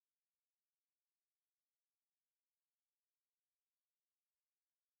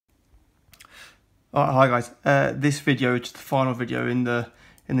Hi guys, this video is just the final video in the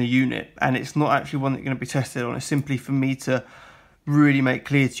unit, and it's not actually one that's going to be tested on. It's simply for me to really make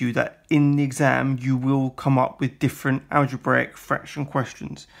clear to you that in the exam you will come up with different algebraic fraction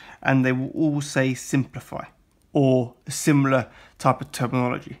questions, and they will all say simplify or a similar type of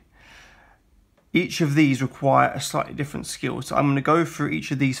terminology. Each of these require a slightly different skill, so I'm going to go through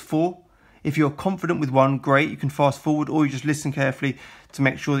each of these four. If you're confident with one, great, you can fast forward, or you just listen carefully to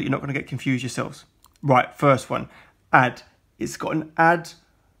make sure that you're not going to get confused yourselves. Right, first one, add. It's got an add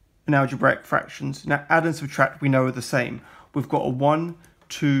and algebraic fractions. Now, add and subtract we know are the same. We've got a 1,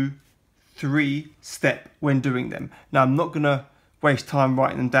 2, 3 step when doing them. Now, I'm not going to waste time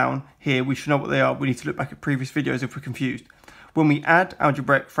writing them down here. We should know what they are. We need to look back at previous videos if we're confused. When we add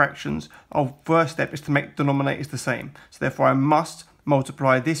algebraic fractions, our first step is to make the denominators the same. So therefore, I must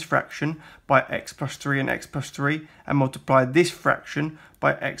multiply this fraction by x plus 3 and x plus 3, and multiply this fraction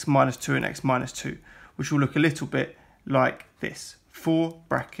by x minus 2 and x minus 2, which will look a little bit like this. 4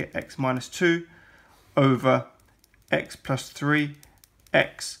 bracket x minus 2 over x plus 3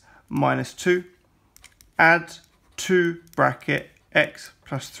 x minus 2, add 2 bracket x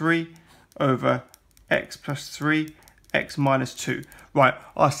plus 3 over x plus 3 x minus 2. Right,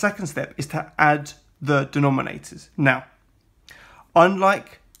 our second step is to add the denominators. Now,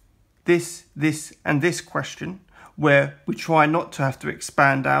 unlike this, and this question, where we try not to have to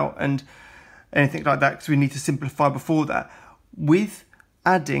expand out and anything like that because we need to simplify before that, with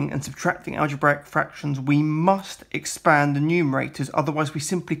adding and subtracting algebraic fractions, we must expand the numerators, otherwise we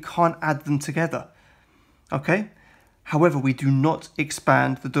simply can't add them together. Okay? However, we do not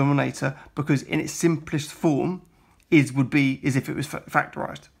expand the denominator because in its simplest form would be as if it was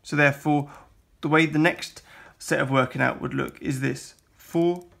factorized. So therefore, the way the next set of working out would look is this: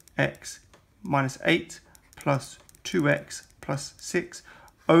 4x minus 8 plus 2x plus 6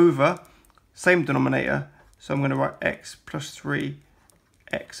 over, same denominator, so I'm going to write x plus 3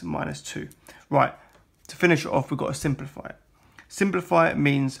 x minus 2. Right, to finish it off, we've got to simplify it. Simplify it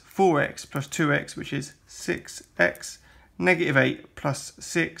means 4x plus 2x, which is 6x, negative 8 plus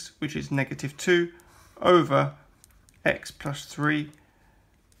 6, which is negative 2, over x plus 3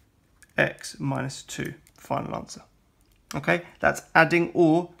 x minus 2. Final answer. Okay, that's adding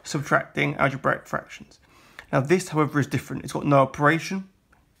or subtracting algebraic fractions. Now this, however, is different. It's got no operation.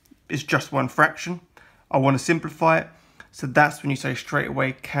 It's just one fraction. I want to simplify it. So that's when you say straight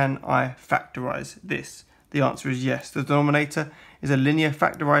away, can I factorize this? The answer is yes. The denominator is a linear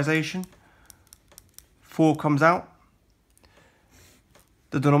factorization. 4 comes out.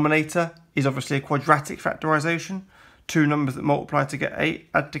 The denominator is obviously a quadratic factorization. Two numbers that multiply to get 8,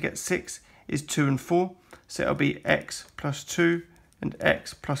 add to get 6 is 2 and 4. So it'll be x plus 2 and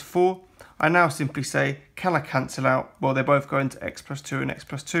x plus 4. I now simply say, can I cancel out? Well, they both go into x plus 2 and x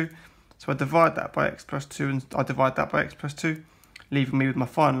plus 2. So I divide that by x plus 2 and I divide that by x plus 2, leaving me with my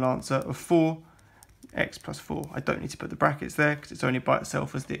final answer of 4, x plus 4. I don't need to put the brackets there because it's only by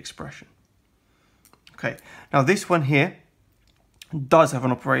itself as the expression. Okay, now this one here does have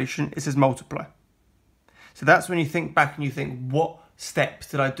an operation. It says multiply. So that's when you think back and you think, what steps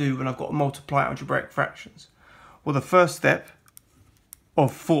did I do when I've got to multiply algebraic fractions? Well, the first step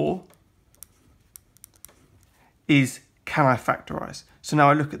of 4 is, can I factorize? So now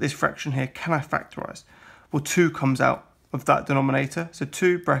I look at this fraction here, can I factorize? Well, 2 comes out of that denominator. So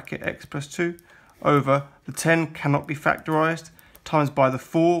 2 bracket x plus 2 over the 10 cannot be factorized, times by the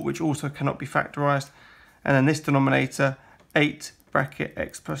 4, which also cannot be factorized. And then this denominator, 8 bracket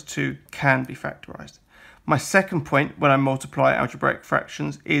x plus 2 can be factorized. My second point when I multiply algebraic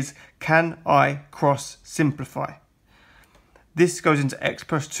fractions is, can I cross simplify? This goes into x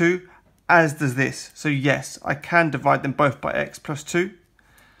plus 2, as does this. So yes, I can divide them both by x plus 2.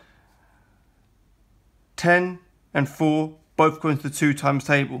 10 and 4 both go into the 2 times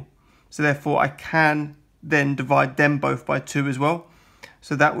table. So therefore I can then divide them both by 2 as well.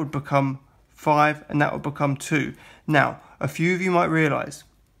 So that would become 5 and that would become 2. Now, a few of you might realise,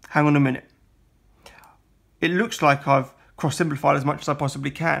 hang on a minute. It looks like I've cross-simplified as much as I possibly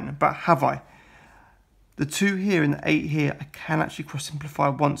can, but have I? The 2 here and the 8 here, I can actually cross-simplify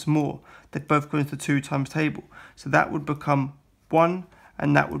once more. They both go into the 2 times table. So that would become 1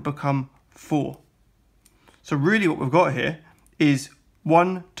 and that would become 4. So really what we've got here is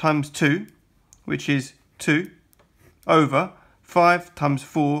 1 times 2, which is 2, over 5 times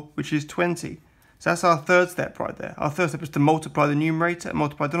 4, which is 20. So that's our third step right there. Our third step is to multiply the numerator and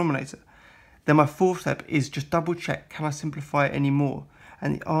multiply the denominator. Then my fourth step is just double check, can I simplify it any more?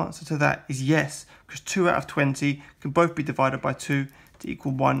 And the answer to that is yes, because 2 out of 20 can both be divided by 2 to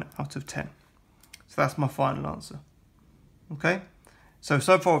equal 1 out of 10. So that's my final answer. Okay, so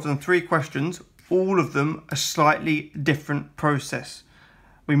far we've done 3 questions all of them a slightly different process.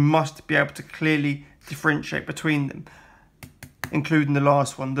 We must be able to clearly differentiate between them, including the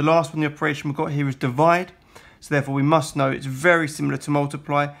last one. The last one, the operation we've got here is divide. So therefore we must know it's very similar to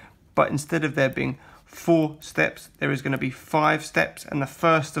multiply, but instead of there being 4 steps, there is going to be 5 steps. And the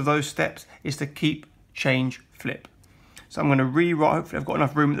first of those steps is to keep, change, flip. So I'm going to rewrite, hopefully I've got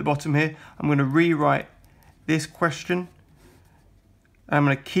enough room at the bottom here. I'm going to rewrite this question. And I'm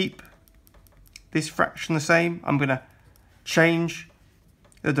going to keep this fraction the same. I'm going to change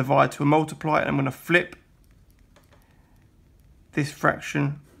the divide to a multiply, and I'm going to flip this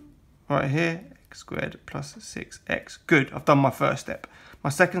fraction right here, x squared plus 6x. Good, I've done my first step. My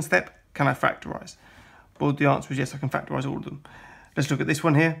second step, can I factorise? Well, the answer is yes, I can factorise all of them. Let's look at this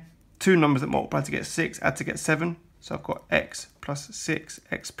one here. 2 numbers that multiply to get 6, add to get 7. So I've got x plus 6,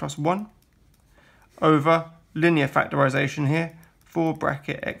 x plus 1, over linear factorisation here, 4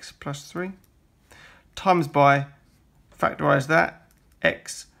 bracket x plus 3, times by, factorise that,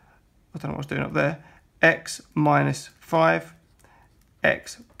 x, I don't know what's doing up there, x minus 5,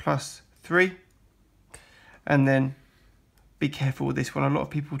 x plus 3, and then be careful with this one. A lot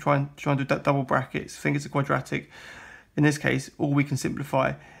of people try and do that double brackets, think it's a quadratic. In this case, all we can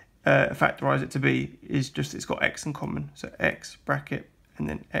simplify, factorise it to be, is just it's got x in common. So x bracket and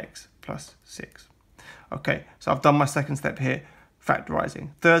then x plus 6. Okay, so I've done my second step here, factorising.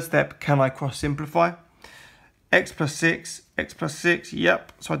 Third step, can I cross simplify? X plus 6,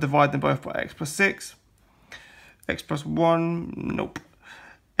 yep. So I divide them both by x plus 6. X plus 1, nope.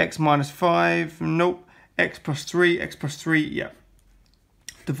 X minus 5, nope. X plus 3, yep.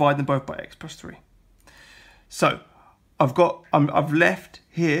 Divide them both by x plus 3. So I've left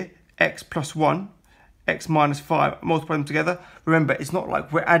here x plus 1, x minus 5, multiply them together. Remember, it's not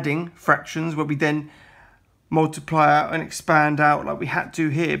like we're adding fractions where we then multiply out and expand out like we had to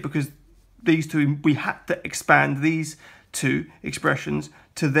here, because these two, we had to expand these two expressions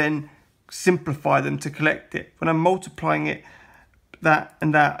to then simplify them to collect it. When I'm multiplying it, that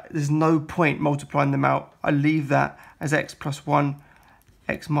and that, there's no point multiplying them out. I leave that as x plus 1,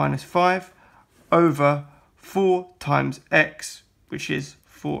 x minus 5, over 4 times x, which is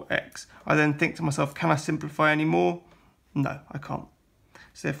 4x. I then think to myself, can I simplify any more? No, I can't.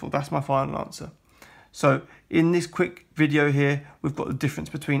 So therefore, that's my final answer. So in this quick video here, we've got the difference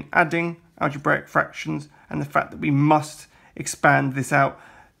between adding algebraic fractions and the fact that we must expand this out,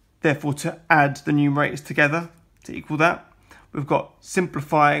 therefore to add the numerators together to equal that. We've got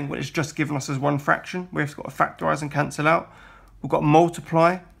simplifying when it's just given us as one fraction, where we've got to factorise and cancel out. We've got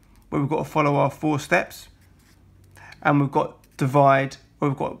multiply, where we've got to follow our 4 steps. And we've got divide, where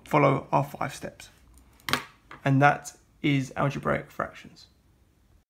we've got to follow our 5 steps. And that is algebraic fractions.